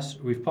gives us,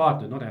 we've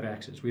partnered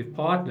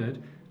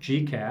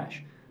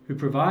Gcash, who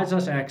provides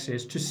us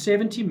access to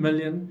 70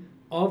 million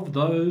of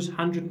those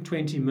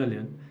 120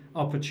 million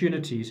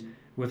opportunities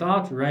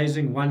without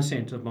raising 1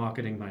 cent of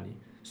marketing money.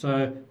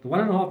 So the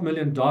 $1.5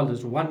 million or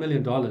 $1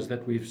 million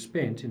that we've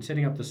spent in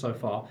setting up this so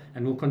far,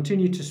 and will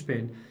continue to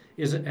spend,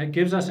 it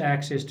gives us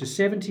access to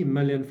 70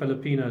 million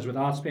Filipinos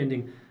without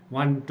spending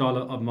 $1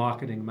 of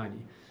marketing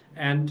money.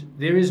 And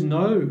there is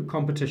no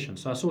competition.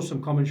 So I saw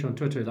some commentary on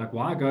Twitter like,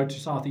 why go to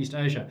Southeast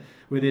Asia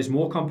where there's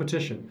more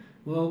competition?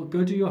 Well,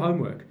 go do your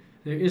homework.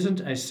 There isn't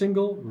a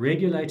single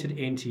regulated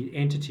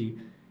entity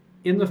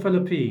in the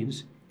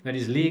Philippines that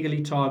is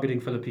legally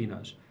targeting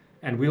Filipinos.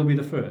 and we'll be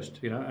the first,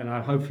 and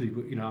I hopefully,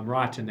 I'm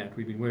right in that.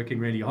 We've been working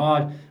really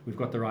hard. We've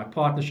got the right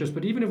partnerships,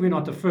 but even if we're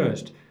not the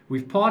first,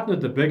 we've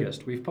partnered the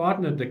biggest. We've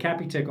partnered the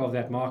Capitec of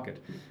that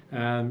market.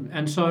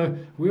 And so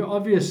we're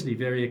obviously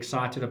very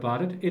excited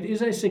about it. It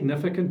is a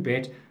significant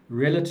bet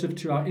relative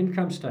to our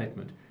income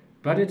statement,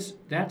 but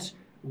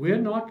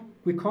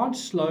we can't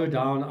slow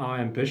down our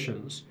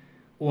ambitions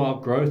or our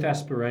growth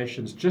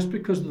aspirations just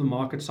because of the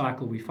market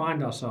cycle we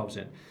find ourselves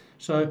in.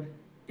 So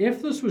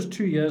if this was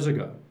 2 years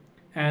ago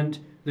and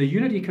the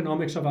unit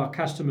economics of our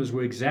customers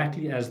were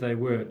exactly as they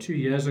were 2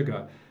 years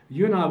ago,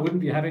 you and I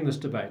wouldn't be having this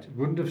debate. It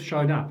wouldn't have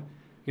shown up.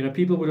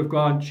 People would have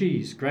gone,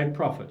 geez, great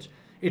profits.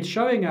 It's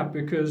showing up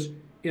because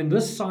in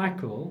this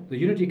cycle, the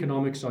unit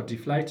economics are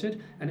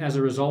deflated, and as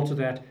a result of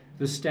that,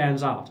 this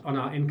stands out on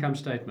our income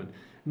statement.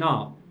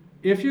 Now,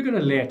 if you're going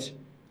to let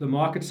the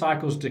market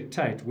cycles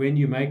dictate when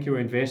you make your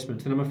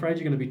investments, then I'm afraid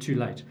you're going to be too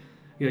late.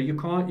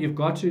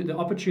 The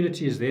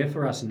opportunity is there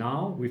for us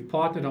now. We've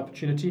partnered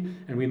opportunity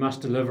and we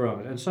must deliver on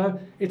it. And so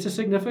it's a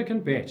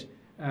significant bet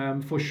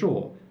for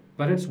sure,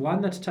 but it's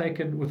one that's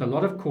taken with a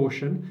lot of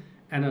caution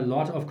and a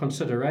lot of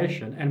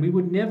consideration. And we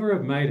would never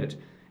have made it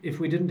if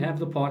we didn't have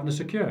the partner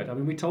secured. I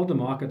mean, we told the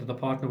market that the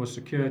partner was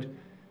secured,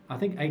 I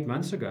think 8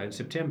 months ago in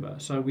September.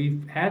 So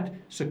we've had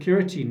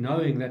security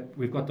knowing that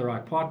we've got the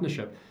right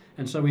partnership.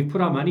 And so we've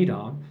put our money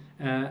down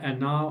and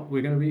now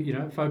we're going to be,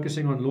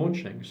 focusing on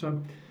launching.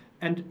 So,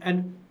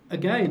 and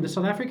again, the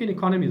South African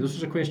economy, this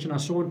was a question I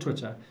saw on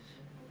Twitter,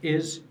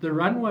 is the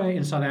runway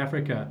in South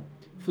Africa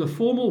for the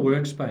formal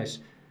workspace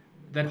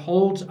that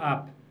holds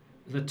up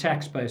the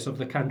tax base of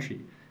the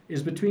country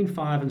is between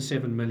 5 and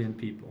 7 million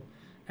people.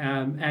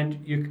 And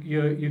you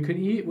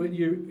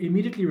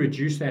immediately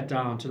reduce that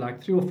down to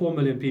like 3 or 4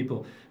 million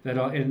people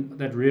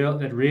that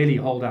really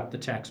hold up the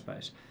tax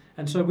base.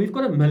 And so we've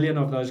got 1 million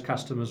of those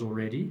customers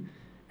already.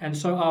 And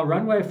so our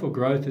runway for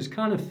growth is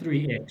kind of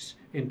 3x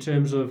in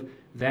terms of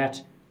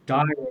that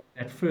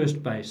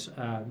first base,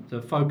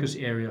 the focus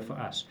area for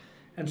us.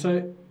 And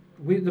so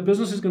the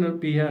business is going to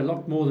be here a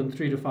lot more than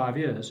 3 to 5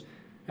 years.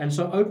 And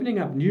so opening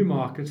up new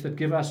markets that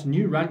give us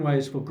new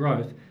runways for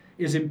growth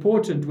is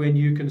important when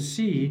you can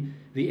see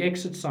the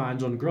exit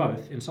signs on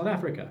growth in South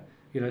Africa.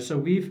 So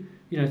we've,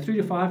 3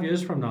 to 5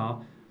 years from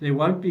now, there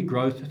won't be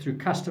growth through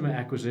customer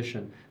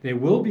acquisition. There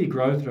will be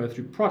growth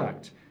through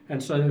product.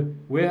 And so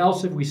where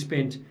else have we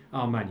spent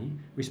our money?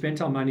 We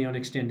spent our money on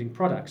extending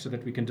products so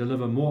that we can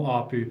deliver more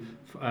ARPU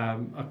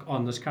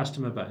on this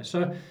customer base.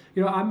 So,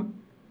 I'm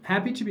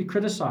happy to be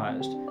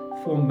criticized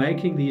for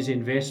making these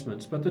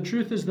investments. But the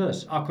truth is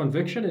this, our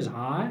conviction is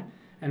high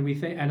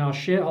and our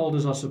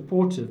shareholders are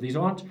supportive. These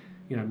aren't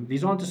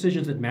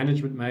decisions that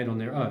management made on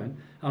their own.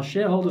 Our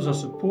shareholders are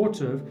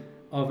supportive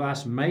of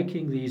us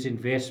making these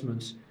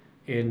investments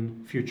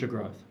in future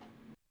growth.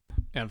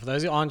 And for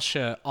those who aren't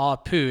sure,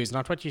 ARPU is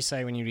not what you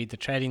say when you read the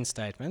trading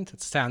statement.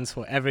 It stands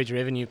for average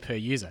revenue per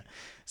user.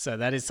 So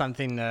that is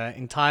something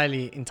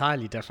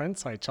entirely different.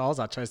 Sorry, Charles,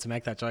 I chose to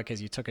make that joke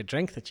as you took a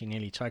drink that you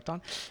nearly choked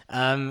on.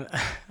 And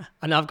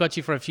I've got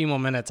you for a few more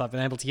minutes. I've been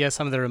able to hear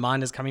some of the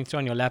reminders coming through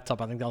on your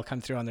laptop. I think they'll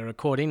come through on the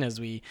recording as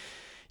you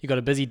got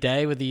a busy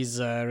day with these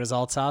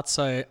results out.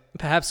 So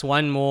perhaps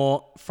one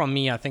more from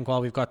me, I think,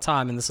 while we've got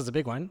time, and this is a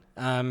big one.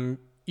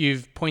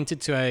 You've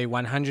pointed to a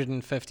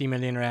 150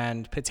 million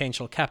rand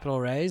potential capital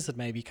raise that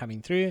may be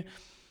coming through.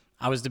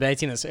 I was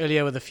debating this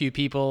earlier with a few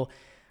people.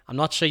 I'm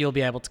not sure you'll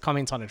be able to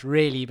comment on it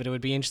really, but it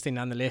would be interesting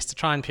nonetheless to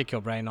try and pick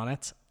your brain on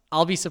it.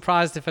 I'll be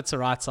surprised if it's a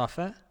rights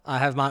offer. I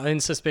have my own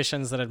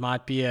suspicions that it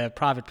might be a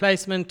private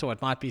placement or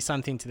it might be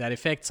something to that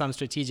effect, some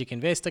strategic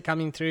investor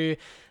coming through.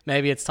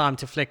 Maybe it's time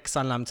to flick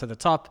Sanlam to the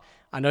top.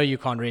 I know you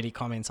can't really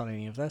comment on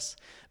any of this,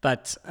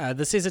 but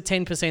this is a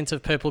 10%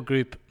 of Purple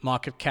Group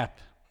market cap,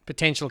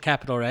 potential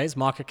capital raise,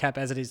 market cap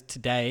as it is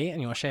today,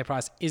 and your share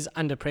price is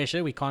under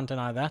pressure. We can't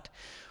deny that.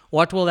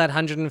 What will that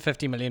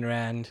 150 million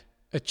rand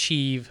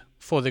achieve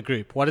for the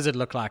group? What does it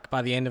look like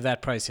by the end of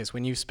that process?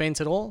 When you've spent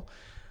it all,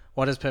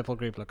 what does Purple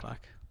Group look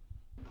like?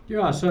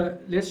 Yeah, so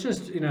let's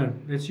just,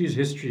 let's use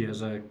history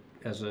as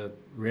a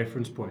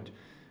reference point.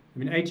 I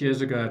mean, 8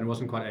 years ago, and it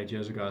wasn't quite 8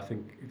 years ago, I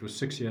think it was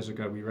 6 years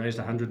ago, we raised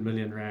 100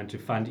 million rand to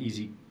fund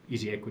easy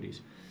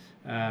equities.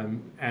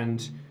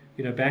 And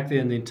back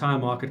then the entire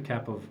market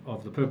cap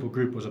of the Purple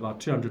Group was about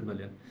 200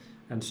 million.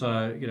 And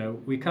so,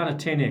 we kind of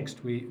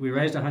 10x'd. We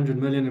raised 100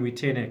 million and we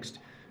 10x'd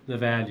the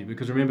value,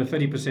 because remember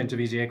 30% of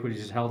easy equities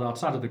is held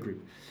outside of the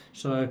group.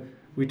 So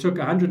we took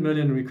 100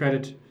 million and we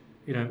created,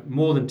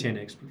 more than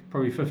 10x,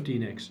 probably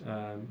 15x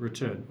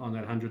return on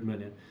that 100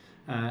 million.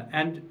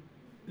 And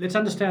let's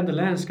understand the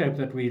landscape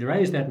that we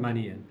raised that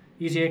money in.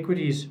 Easy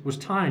Equities was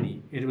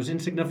tiny. It was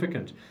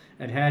insignificant.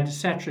 It had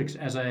Satrix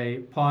as a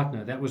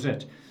partner. That was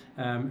it.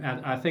 And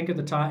I think at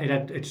the time,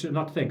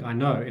 I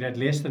know it had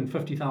less than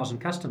 50,000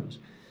 customers.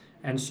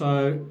 And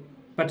so,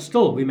 but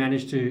still, we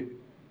managed to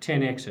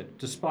 10x it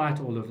despite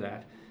all of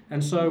that.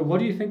 And so what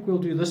do you think we'll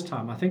do this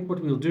time? I think what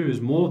we'll do is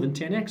more than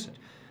 10x it.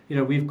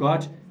 We've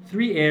got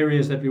 3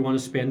 areas that we want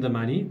to spend the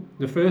money.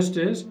 The first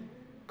is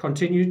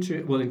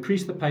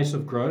increase the pace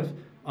of growth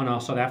on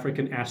our South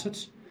African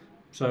assets.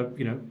 So,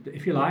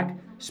 if you like,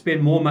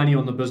 spend more money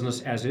on the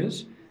business as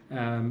is,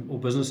 or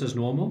business as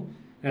normal.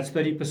 That's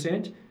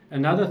 30%.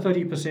 Another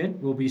 30%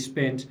 will be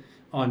spent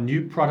on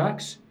new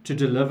products to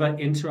deliver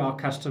into our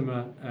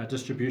customer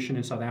distribution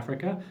in South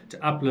Africa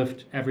to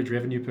uplift average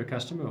revenue per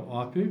customer,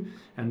 or ARPU.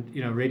 And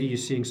already you're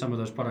seeing some of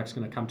those products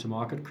going to come to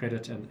market,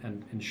 credit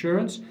and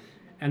insurance.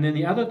 And then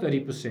the other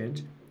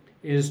 30%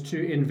 is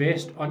to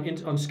invest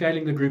on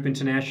scaling the group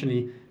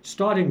internationally,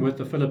 starting with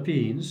the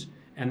Philippines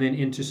and then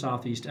into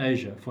Southeast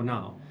Asia for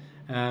now.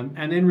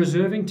 And then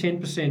reserving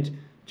 10%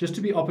 just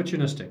to be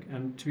opportunistic,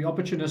 and to be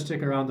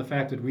opportunistic around the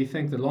fact that we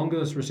think the longer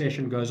this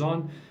recession goes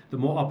on, the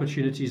more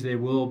opportunities there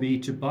will be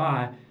to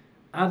buy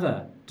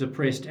other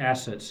depressed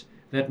assets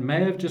that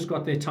may have just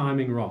got their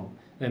timing wrong.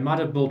 They might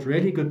have built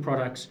really good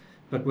products,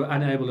 but were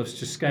unable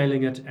to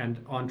scaling it and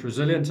aren't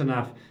resilient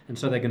enough, and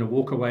so they're going to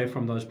walk away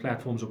from those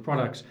platforms or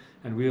products,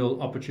 and we'll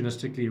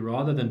opportunistically,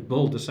 rather than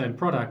build the same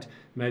product,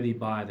 maybe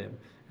buy them.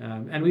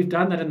 And we've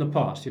done that in the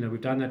past. We've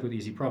done that with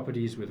Easy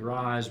Properties, with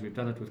Rise, we've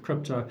done it with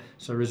crypto,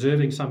 so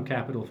reserving some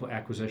capital for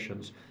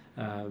acquisitions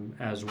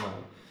as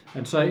well.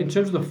 And so in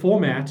terms of the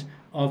format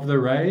of the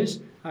raise,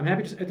 I'm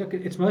happy to say, look,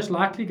 it's most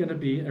likely going to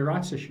be a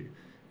rights issue.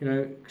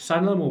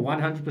 Sanlam will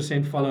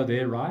 100% follow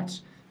their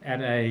rights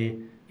at a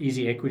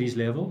Easy Equities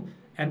level,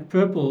 and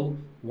Purple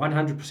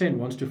 100%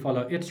 wants to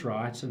follow its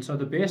rights. And so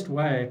the best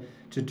way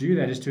to do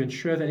that is to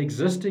ensure that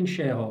existing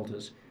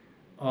shareholders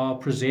are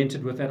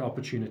presented with that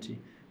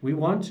opportunity. We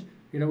want,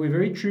 we're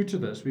very true to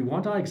this. We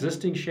want our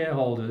existing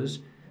shareholders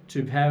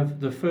to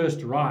have the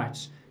first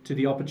rights to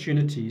the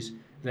opportunities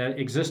that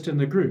exist in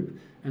the group.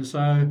 And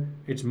so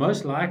it's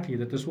most likely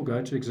that this will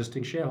go to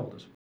existing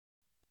shareholders.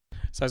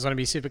 So I just want to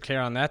be super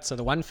clear on that. So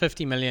the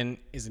 150 million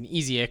is an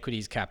Easy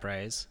Equities cap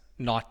raise,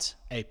 not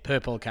a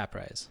Purple cap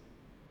raise.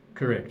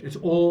 Correct. It's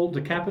all,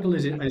 the capital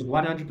is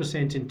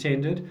 100%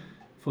 intended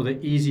for the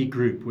Easy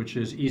Group, which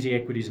is Easy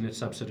Equities and its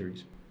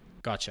subsidiaries.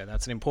 Gotcha.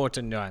 That's an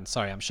important nuance.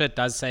 Sorry, I'm sure it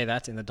does say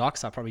that in the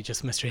docs. I probably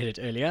just misread it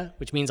earlier,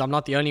 which means I'm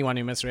not the only one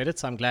who misread it,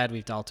 so I'm glad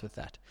we've dealt with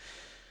that.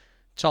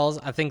 Charles,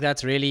 I think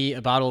that's really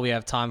about all we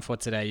have time for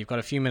today. You've got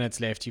a few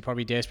minutes left. You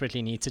probably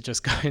desperately need to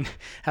just go and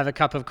have a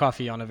cup of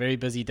coffee on a very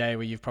busy day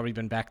where you've probably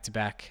been back to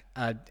back.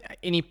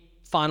 Any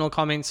final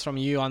comments from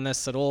you on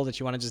this at all that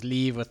you want to just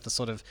leave with the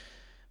sort of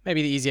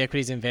maybe the Easy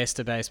Equities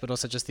investor base, but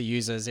also just the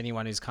users,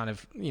 anyone who's kind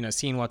of,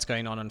 seeing what's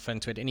going on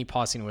FinTwit, any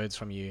passing words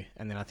from you,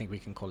 and then I think we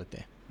can call it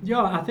there.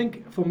 Yeah, I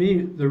think for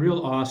me, the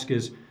real ask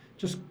is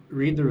just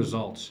read the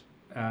results.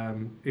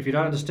 If you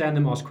don't understand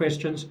them, ask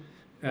questions,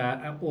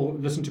 or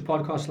listen to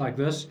podcasts like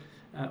this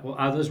or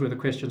others where the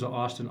questions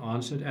are asked and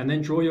answered, and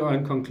then draw your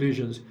own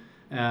conclusions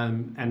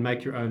and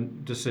make your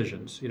own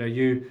decisions.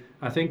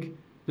 I think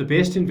the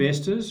best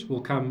investors will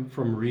come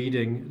from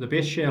reading, the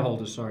best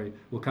shareholders,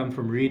 will come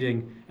from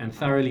reading and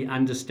thoroughly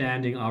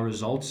understanding our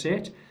result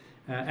set.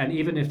 And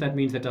even if that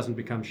means they don't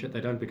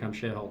become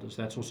shareholders,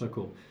 that's also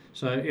cool.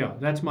 So yeah,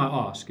 that's my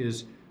ask,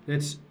 is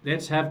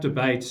let's have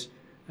debates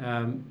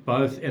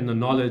both in the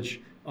knowledge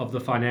of the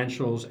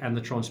financials and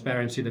the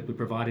transparency that we're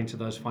providing to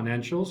those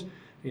financials.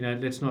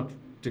 Let's not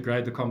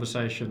degrade the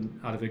conversation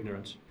out of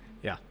ignorance.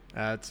 Yeah,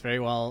 it's very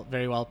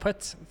well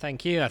put.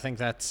 Thank you. I think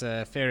that's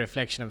a fair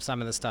reflection of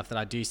some of the stuff that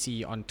I do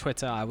see on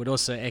Twitter. I would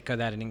also echo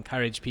that and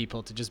encourage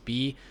people to just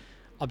be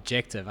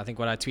objective. I think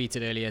what I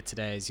tweeted earlier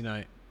today is,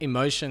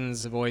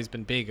 emotions have always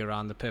been big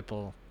around the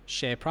Purple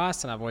share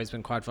price, and I've always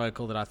been quite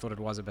vocal that I thought it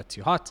was a bit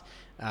too hot.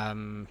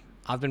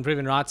 I've been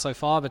proven right so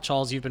far, but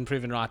Charles, you've been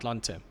proven right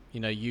long term.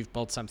 You've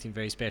built something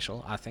very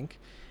special, I think.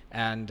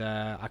 And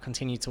I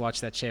continue to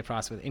watch that share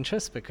price with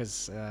interest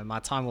because my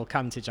time will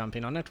come to jump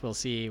in on it. We'll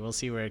see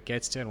where it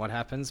gets to and what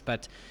happens.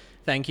 But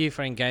thank you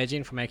for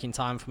engaging, for making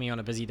time for me on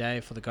a busy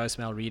day, for the Ghost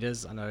Mail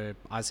readers. I know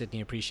I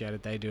certainly appreciate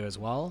it. They do as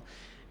well.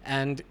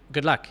 And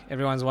good luck.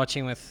 Everyone's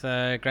watching with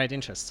great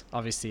interest,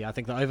 obviously. I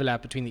think the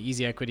overlap between the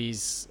Easy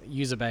Equities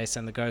user base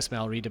and the Ghost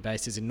Mail reader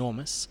base is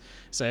enormous.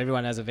 So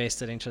everyone has a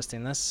vested interest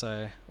in this.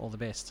 So all the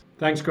best.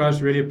 Thanks,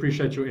 guys. Really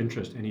appreciate your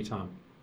interest anytime.